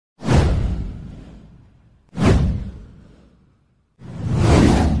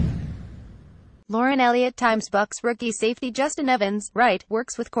LOREN ELLIOTT Times Bucs rookie safety Justin Evans, right,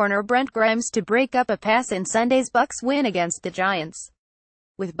 works with corner Brent Grimes to break up a pass in Sunday's Bucs win against the Giants.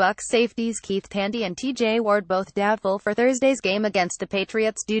 With Bucs safeties Keith Tandy and TJ Ward both doubtful for Thursday's game against the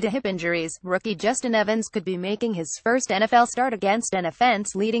Patriots due to hip injuries, rookie Justin Evans could be making his first NFL start against an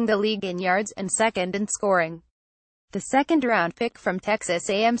offense leading the league in yards and second in scoring. The second-round pick from Texas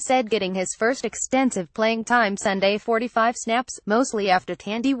A&M said getting his first extensive playing time Sunday, 45 snaps, mostly after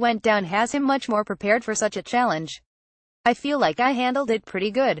Tandy went down, has him much more prepared for such a challenge. "I feel like I handled it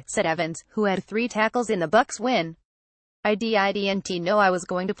pretty good," said Evans, who had 3 tackles in the Bucs win. "I didn't know I was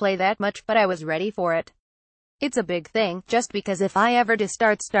going to play that much, but I was ready for it. It's a big thing, just because if I ever do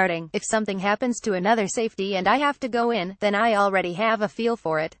start starting, if something happens to another safety and I have to go in, then I already have a feel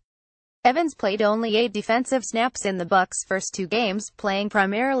for it." Evans played only 8 defensive snaps in the Bucs' first 2 games, playing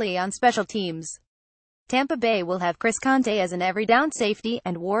primarily on special teams. Tampa Bay will have Chris Conte as an every-down safety,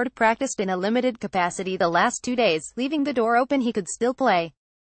 and Ward practiced in a limited capacity the last 2 days, leaving the door open he could still play.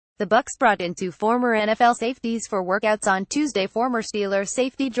 The Bucs brought in 2 former NFL safeties for workouts on Tuesday, former Steelers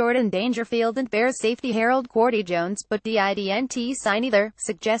safety Jordan Dangerfield and Bears safety Harold Quardy Jones, but didn't sign either,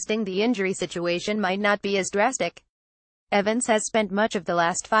 suggesting the injury situation might not be as drastic. Evans has spent much of the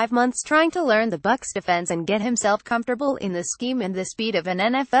last 5 months trying to learn the Bucs defense and get himself comfortable in the scheme and the speed of an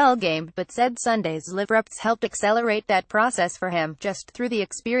NFL game, but said Sunday's live reps helped accelerate that process for him, just through the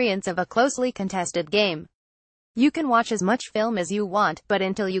experience of a closely contested game. "You can watch as much film as you want, but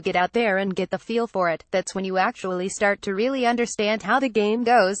until you get out there and get the feel for it, that's when you actually start to really understand how the game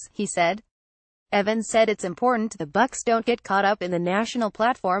goes," he said. Evans said it's important the Bucs don't get caught up in the national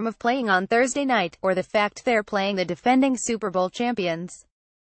platform of playing on Thursday night, or the fact they're playing the defending Super Bowl champions.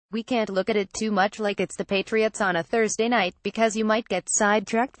 "We can't look at it too much like it's the Patriots on a Thursday night, because you might get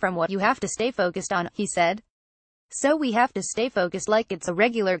sidetracked from what you have to stay focused on," he said. "So we have to stay focused like it's a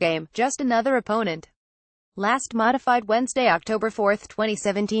regular game, just another opponent." Last modified Wednesday, October 4,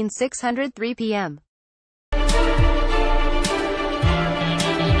 2017, 6:03 p.m.